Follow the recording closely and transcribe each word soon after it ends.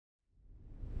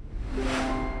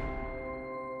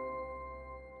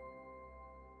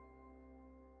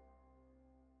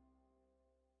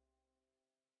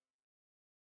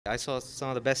I saw some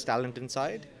of the best talent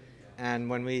inside, and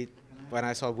when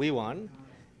I saw we won,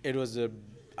 it was a.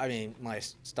 I mean, my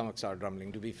stomach started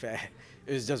rumbling. To be fair,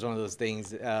 it was just one of those things,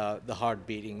 the heart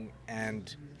beating,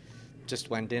 and just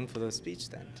went in for the speech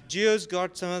then. Jio's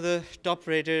got some of the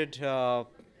top-rated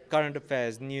current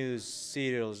affairs, news,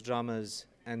 serials, dramas,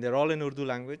 and they're all in Urdu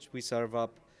language. We serve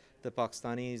up the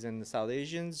Pakistanis and the South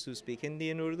Asians who speak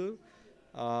Hindi and Urdu.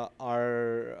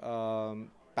 Our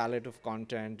palette of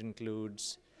content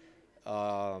includes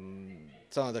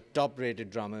some of the top-rated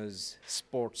dramas,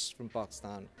 sports from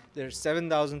Pakistan. There are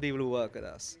 7,000 people who work with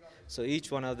us. So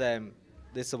each one of them,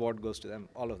 this award goes to them,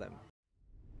 all of them.